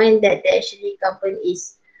determine that the actually carbon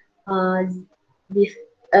is uh, with,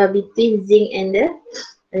 between zinc and the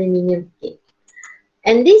aluminium. Okay.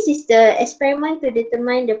 And this is the experiment to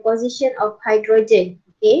determine the position of hydrogen.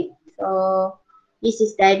 Okay, so this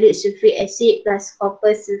is dilute sulfuric acid plus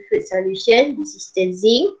copper sulfate solution. This is the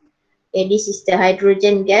zinc. Okay, this is the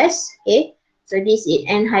hydrogen gas. Okay, so this is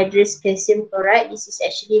anhydrous calcium chloride. This is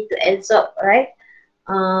actually to absorb, right,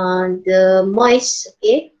 the moist,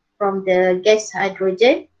 okay, from the gas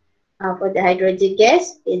hydrogen. For the hydrogen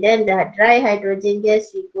gas, okay, then the dry hydrogen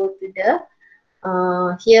gas we go to the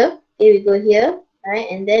here, okay, we go here, right,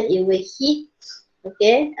 and then it will heat,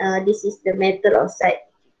 okay, this is the metal oxide.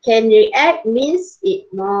 Can react means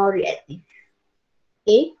it more reactive,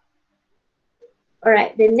 okay.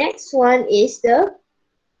 Alright, the next one is the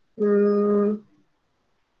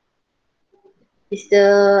is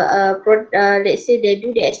the let's say they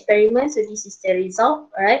do the experiment, so this is the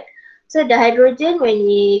result, alright. So the hydrogen, when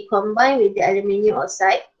we combine with the aluminium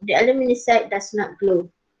oxide, the aluminium oxide does not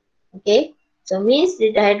glow. Okay, so means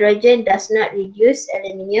that the hydrogen does not reduce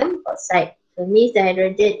aluminium oxide. So means the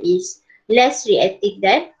hydrogen is less reactive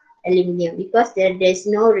than aluminium because there's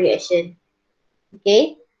no reaction.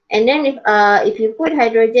 Okay, and then if you put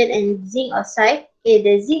hydrogen and zinc oxide, okay,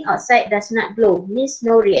 the zinc oxide does not glow, means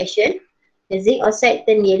no reaction. The zinc oxide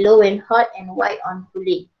turn yellow when hot and white on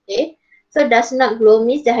cooling. Okay, so does not glow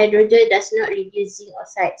means the hydrogen does not reduce zinc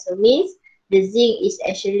oxide. So means the zinc is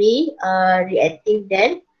actually reactive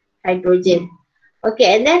than hydrogen.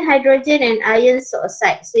 Okay, and then hydrogen and iron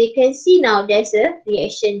oxide. So you can see now there's a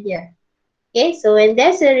reaction here. Okay, so when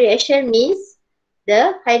there's a reaction means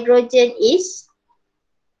the hydrogen is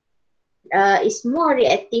more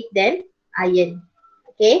reactive than iron.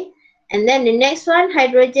 Okay, and then the next one,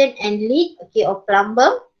 hydrogen and lead, okay, or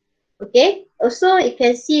plumber. Okay, also you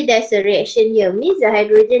can see there's a reaction here, means the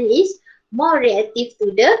hydrogen is more reactive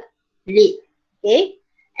to the lead. Okay,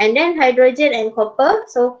 and then hydrogen and copper,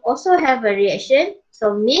 so also have a reaction,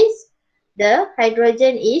 so means the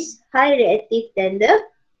hydrogen is high reactive than the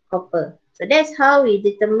copper. So that's how we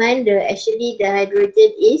determine the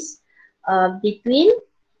hydrogen is between,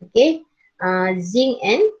 okay, zinc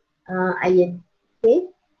and iron. Okay,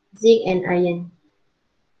 zinc and iron.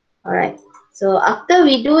 Alright. So after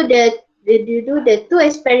we do the two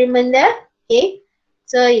experiment there, okay.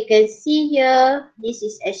 So you can see here, this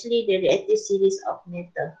is actually the reactive series of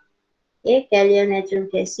metal. Okay, calcium,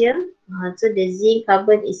 natrium, calcium. So the zinc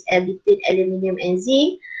carbon is between aluminium and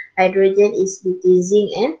zinc. Hydrogen is between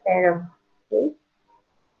zinc and ferrum. Okay,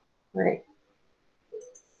 alright.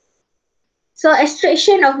 So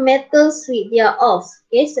extraction of metals with their ores.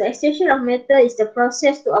 Okay, so extraction of metal is the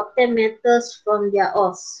process to obtain metals from their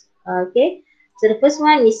ores. Okay, so the first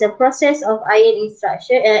one is the process of iron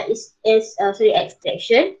extraction.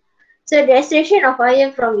 Extraction. So the extraction of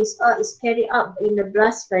iron from its ore is carried out in the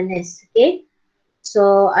blast furnace. Okay,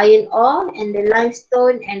 so iron ore and the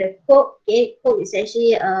limestone and the coke. Okay, coke is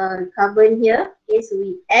actually carbon here. Okay, so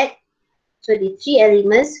we add. So the three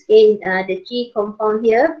elements, okay, the three compound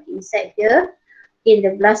here inside here in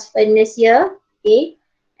the blast furnace here, okay,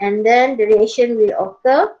 and then the reaction will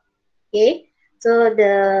occur, okay. So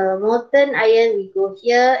the molten iron will go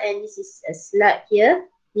here, and this is a slug here.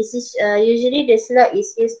 This is usually the slug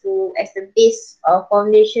is used to as the base or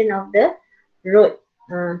foundation of the road.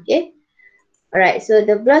 Okay, alright. So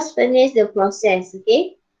the blast furnace, the process,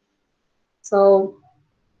 okay. So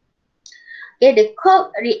okay, the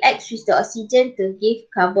coke reacts with the oxygen to give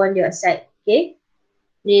carbon dioxide. Okay,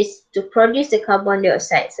 this to produce the carbon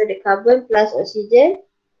dioxide. So the carbon plus oxygen,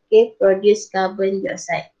 okay, produce carbon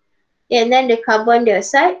dioxide. Okay, and then the carbon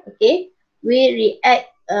dioxide, okay, we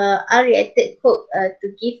react unreacted coke to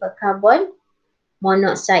give a carbon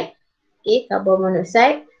monoxide. Okay, carbon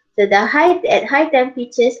monoxide. So the at high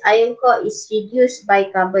temperatures, iron core is reduced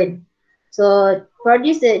by carbon. So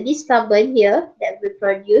produce this carbon here that we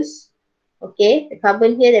produce, okay, the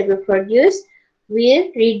carbon here that we produce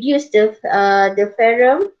will reduce the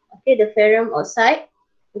ferrum, okay, the ferrum oxide,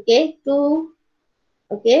 okay, to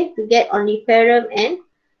get only ferrum and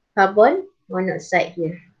carbon monoxide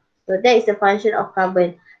here. So that is the function of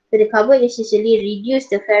carbon. So the carbon essentially reduce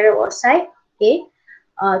the ferrum oxide, okay,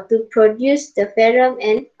 to produce the ferrum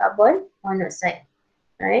and carbon monoxide,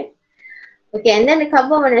 right? Okay, and then the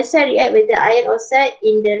carbon monoxide react with the iron oxide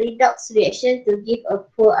in the redox reaction to give a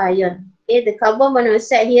poor ion. Okay, the carbon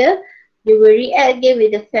monoxide here, you will react again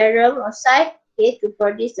with the ferrum oxide, okay, to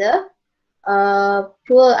produce a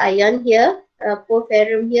poor ion here, poor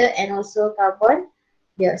ferrum here, and also carbon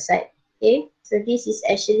dioxide. Okay, so this is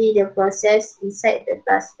actually the process inside the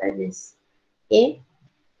blast furnace. Okay,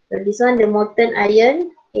 so this one the molten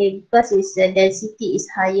iron, okay, because its density is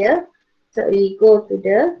higher, so we go to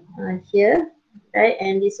the here, right?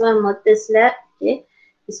 And this one molten slab, okay.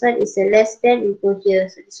 This one is a less than, we go here.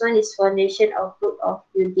 So this one is foundation of group of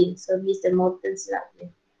building. So this is the molten slab here.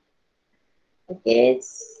 Okay,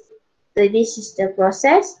 so this is the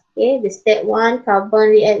process. Okay, the step one,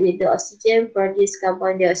 carbon react with the oxygen, produce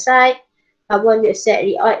carbon dioxide. Carbon dioxide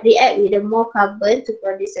react with the more carbon to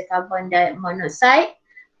produce the carbon monoxide.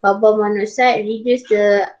 Carbon monoxide reduce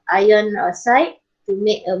the iron oxide to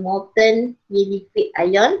make a molten liquid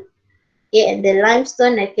ion. Okay, and the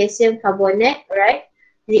limestone and calcium carbonate, right,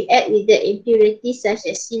 react with the impurities such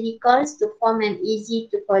as silicones to form an easy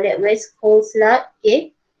to collect waste coal slug.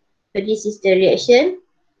 Okay, so this is the reaction.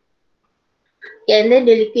 Okay, and then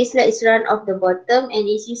the liquid sludge is run off the bottom and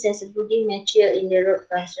is used as a building material in the road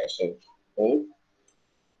construction. Okay.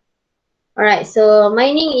 Alright, so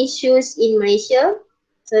mining issues in Malaysia.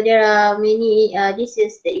 So there are many, this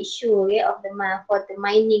is the issue, okay, of for the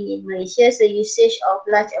mining in Malaysia. So usage of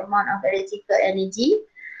large amount of electrical energy.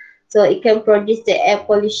 So it can produce the air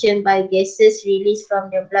pollution by gases released from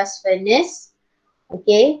the blast furnace.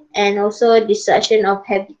 Okay, and also destruction of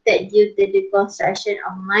habitat due to the construction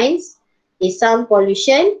of mines. Okay, sound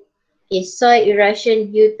pollution. Okay, soil erosion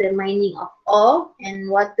due to mining of ore, and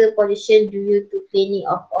water pollution due to cleaning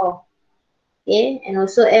of ore. Okay, and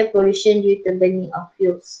also air pollution due to burning of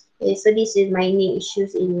fuels. Okay, so this is mining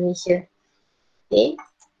issues in Malaysia. Okay,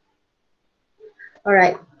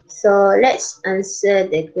 alright. So let's answer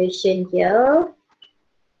the question here.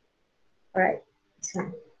 Alright, this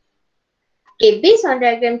one. Okay, based on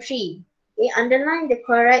diagram 3, okay, underline the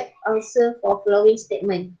correct answer for following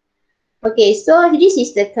statement. Okay, so this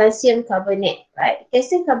is the calcium carbonate, right?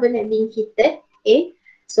 Calcium carbonate being heated, okay.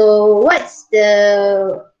 So what's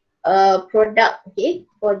the product, okay,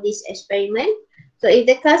 for this experiment? So if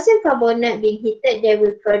the calcium carbonate being heated, they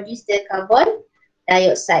will produce the carbon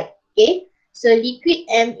dioxide, okay. So liquid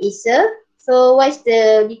M is so what's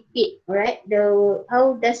the liquid, right?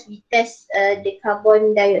 How does we test the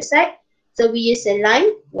carbon dioxide? So we use a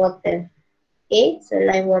lime water, okay. So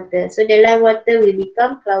lime water. So the lime water will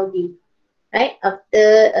become cloudy, right?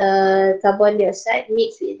 After carbon dioxide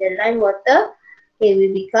mixed with the lime water, it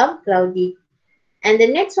will become cloudy. And the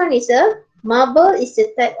next one is marble is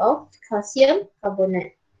the type of calcium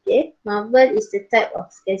carbonate. Okay, marble is the type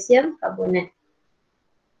of calcium carbonate.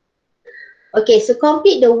 Okay, so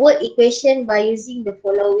complete the word equation by using the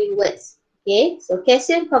following words. Okay, so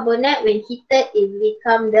calcium carbonate when heated it will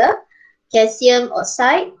become the calcium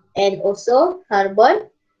oxide and also carbon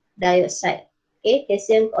dioxide. Okay,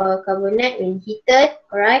 calcium carbonate when heated,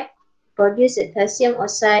 alright, produce a calcium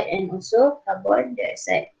oxide and also carbon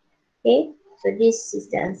dioxide. Okay, so this is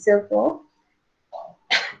the answer for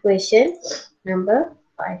question number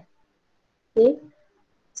 5. Okay,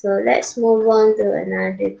 so let's move on to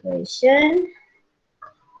another question.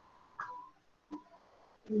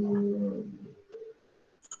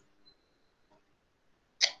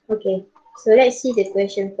 Okay, so let's see the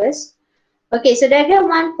question first. Okay, so diagram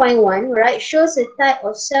 1.1, right, shows the type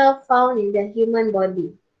of cell found in the human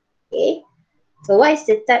body. Okay, so what is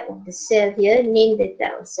the type of the cell here? Name the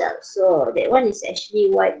type of cell. So that one is actually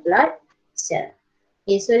white blood cell.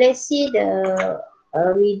 Okay, so let's see the,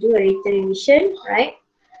 we do a written revision, right?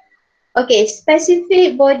 Okay,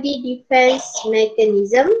 specific body defense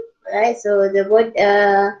mechanism, right? So the body,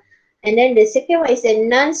 and then the second one is a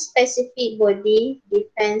non-specific body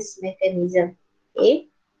defense mechanism. Okay.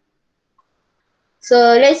 So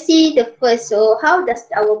let's see the first. So how does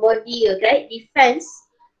our body, right, defense,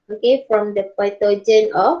 okay, from the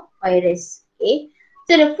pathogen or virus? Okay.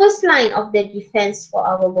 So the first line of the defense for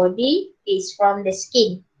our body is from the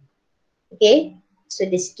skin. Okay. So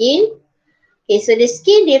the skin. Okay, so the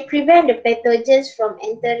skin, they prevent the pathogens from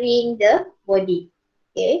entering the body.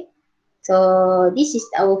 Okay, so this is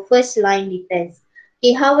our first line defense.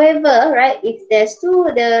 Okay, however, right, if there's too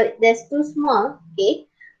small, okay,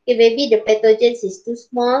 maybe the pathogens is too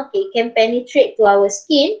small, okay, can penetrate to our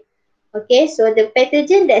skin. Okay, so the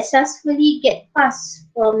pathogen that successfully get past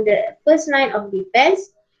from the first line of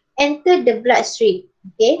defense enter the bloodstream,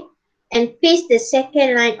 okay, and face the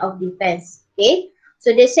second line of defense. Okay, so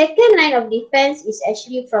the second line of defense is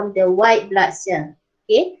actually from the white blood cell.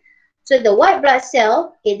 Okay, so the white blood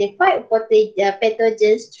cell, okay, they fight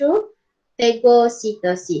pathogens through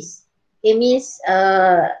phagocytosis. It means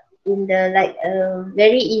in the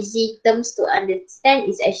very easy terms to understand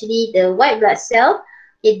is actually the white blood cell,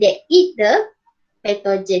 okay, they eat the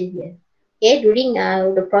pathogen here. Okay, during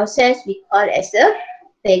the process we call as a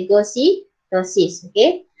phagocytosis.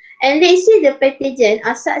 Okay, and let's say the pathogen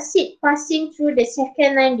are succeed passing through the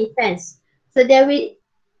second line defense. So they will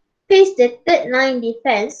face the third line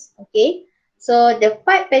defense. Okay, so the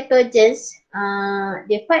fight pathogens,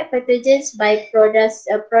 they fight pathogens by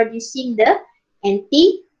producing the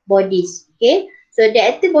antibodies. Okay, so the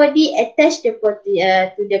antibody attach to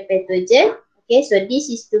the pathogen. Okay, so this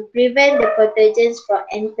is to prevent the pathogens from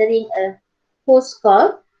entering a host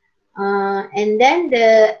cell. And then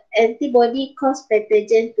the antibody cause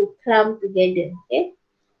pathogen to clump together. Okay,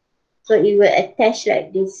 so it will attach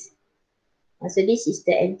like this. So this is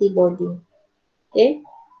the antibody. Okay,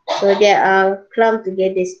 so they are clumped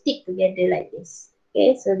together, stick together like this.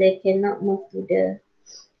 Okay, so they cannot move to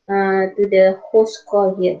the host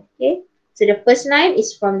core here. Okay, so the first line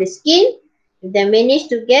is from the skin. If they manage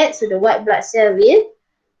to get, so the white blood cell will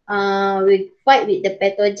fight with the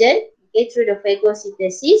pathogen. Okay, through the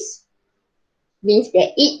phagocytosis, means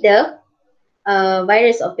they eat the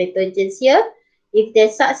virus or pathogens here. If they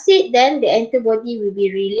succeed, then the antibody will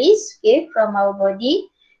be released, okay, from our body,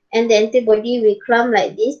 and the antibody will clump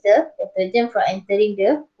like this, the pathogen from entering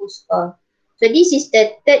the host cell. So this is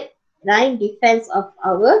the third line defense of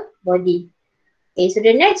our body. Okay, so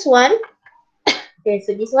the next one, okay,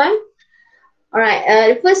 so this one,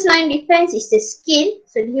 alright, the first line defense is the skin.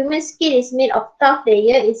 So the human skin is made of tough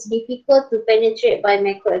layer. It's difficult to penetrate by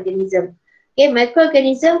microorganism. Okay,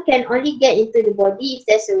 microorganism can only get into the body if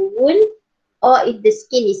there's a wound or if the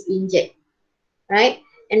skin is injured, right?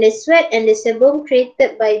 And the sweat and the sebum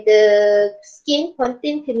created by the skin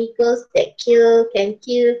contain chemicals that can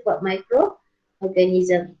kill for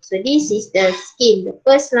microorganism. So this is the skin, the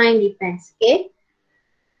first line defense, okay?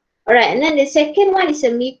 Alright, and then the second one is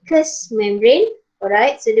a mucous membrane.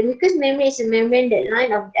 Alright, so the mucous membrane is a membrane that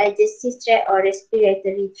line of digestive tract or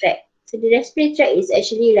respiratory tract. So the respiratory tract is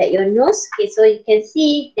actually like your nose. Okay, so you can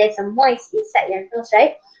see there's a moist inside your nose,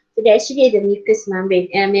 right? So that's actually the mucous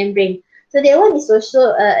membrane. So that one is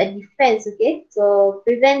also a defense, okay? So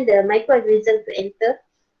prevent the microorganism to enter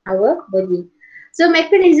our body. So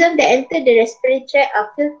mechanisms that enter the respiratory tract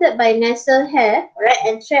are filtered by nasal hair, right,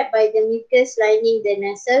 and trapped by the mucus lining the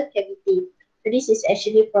nasal cavity. So this is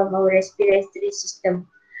actually from our respiratory system.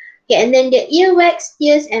 Okay, and then the earwax,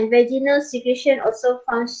 tears, and vaginal secretion also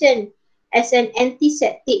function as an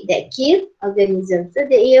antiseptic that kill organisms. So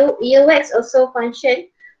the earwax also function,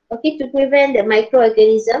 okay, to prevent the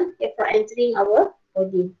microorganism, okay, from entering our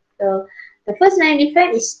body. So the first line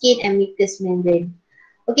defense is skin and mucous membrane.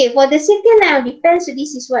 Okay, for the second line of defense, so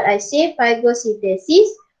this is what I say, phagocytosis.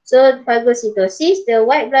 So phagocytosis, the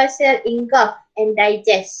white blood cell engulf and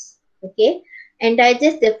digest, okay, and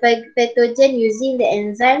digest the pathogen using the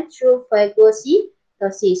enzyme through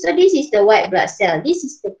phagocytosis. So this is the white blood cell. This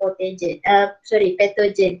is the pathogen.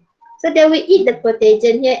 So they will eat the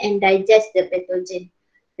pathogen here and digest the pathogen.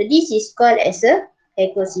 So this is called as a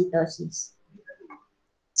phagocytosis.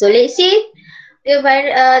 So let's say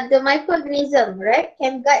the microorganism, right,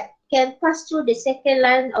 can pass through the second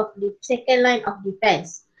line of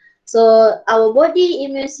defense. So our body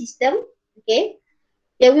immune system, okay,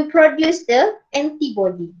 they will produce the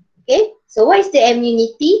antibody. Okay, so what is the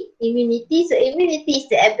immunity? Immunity is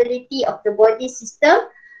the ability of the body system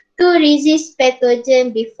to resist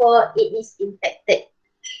pathogen before it is infected.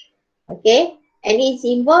 Okay, and it's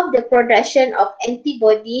involved the production of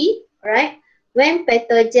antibody, right, when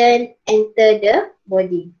pathogen enter the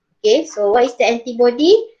body. Okay, so what is the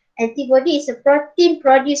antibody? Antibody is a protein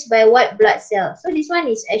produced by white blood cell. So this one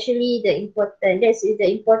is actually the important. This is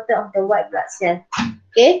the important of the white blood cell.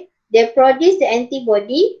 Okay, they produce the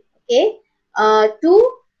antibody, okay,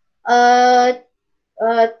 to uh,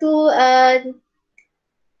 uh, to uh,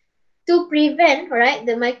 to prevent, right,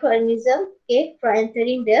 the microorganism, okay, from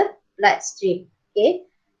entering the bloodstream. Okay,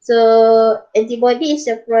 so antibody is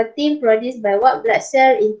a protein produced by white blood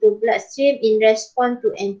cell into bloodstream in response to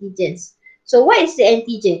antigens. So what is the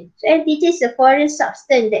antigen? So antigen is a foreign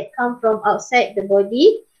substance that come from outside the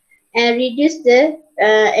body and induce the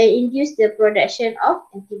production of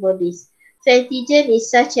antibodies. So antigen is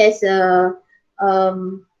such as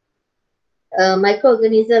um,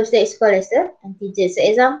 microorganisms that is called as the antigen. So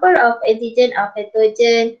example of antigen are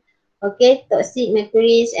pathogen, okay, toxic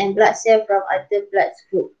mercuries and blood cell from other blood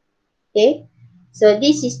group. Okay, so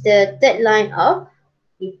this is the third line of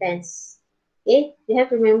defense. Okay, you have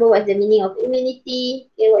to remember what's the meaning of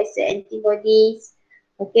immunity. Okay, what is the antibodies?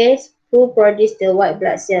 Okay, who produce the white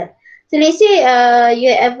blood cell? So let's say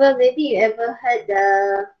maybe you ever heard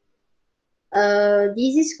the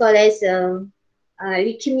disease called as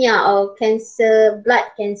leukemia or cancer, blood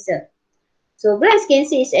cancer. So blood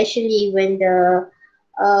cancer is actually when the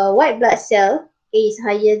white blood cell is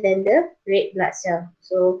higher than the red blood cell.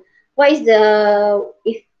 So what is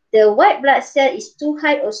if the white blood cell is too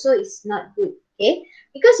high also it's not good. Okay,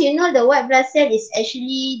 because you know the white blood cell is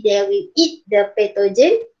actually they will eat the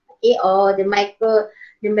pathogen, okay, or the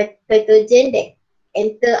pathogen that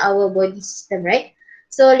enter our body system, right?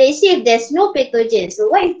 So let's say if there's no pathogen, so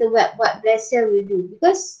what is the white blood cell will do?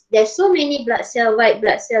 Because there's so many white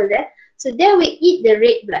blood cell there, so they will eat the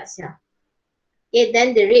red blood cell. Okay,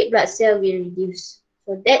 then the red blood cell will reduce.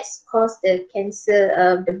 So that's caused the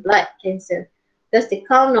cancer, the blood cancer. Because the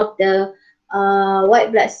count of the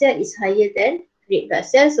white blood cell is higher than red blood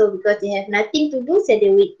cell. So because they have nothing to do, so they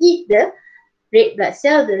will eat the red blood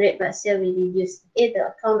cell, the red blood cell will reduce. Okay,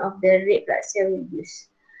 the count of the red blood cell will reduce.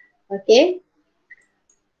 Okay.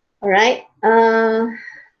 Alright. I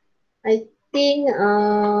think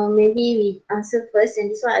maybe we answer first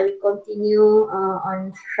and this one I will continue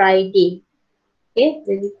on Friday. Okay,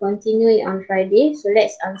 then we continue it on Friday. So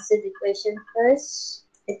let's answer the question first.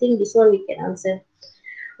 I think this one we can answer.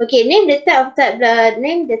 Okay, name the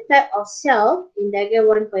type of cell in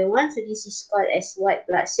diagram 1.1. So this is called as white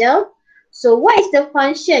blood cell. So what is the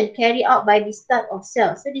function carried out by this type of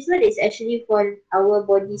cell? So this one is actually for our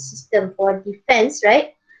body system for defense,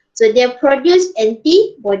 right? So they produce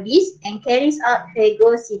antibodies and carries out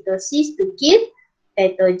phagocytosis to kill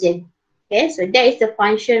pathogen. Okay, so that is the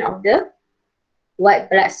function of the white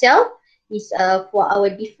blood cell. Is for our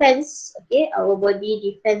defense, okay, our body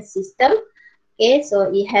defense system. Okay, so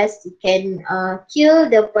it can kill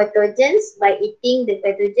the pathogens by eating the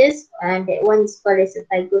pathogens, and that one is called as a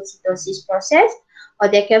phagocytosis process. Or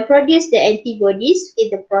they can produce the antibodies, okay,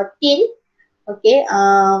 the protein, okay,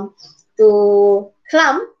 to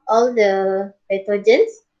clump all the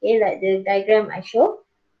pathogens, okay, like the diagram I show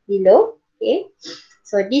below. Okay,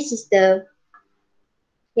 so this is the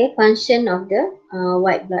okay function of the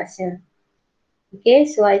white blood cell. Okay,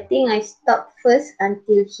 so I think I stop first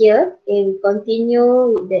until here. Okay, we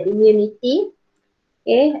continue with the immunity.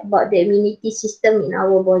 Okay, about the immunity system in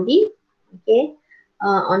our body. Okay,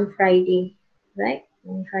 on Friday, right?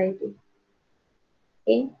 On Friday.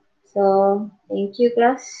 Okay, so thank you,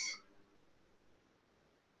 class.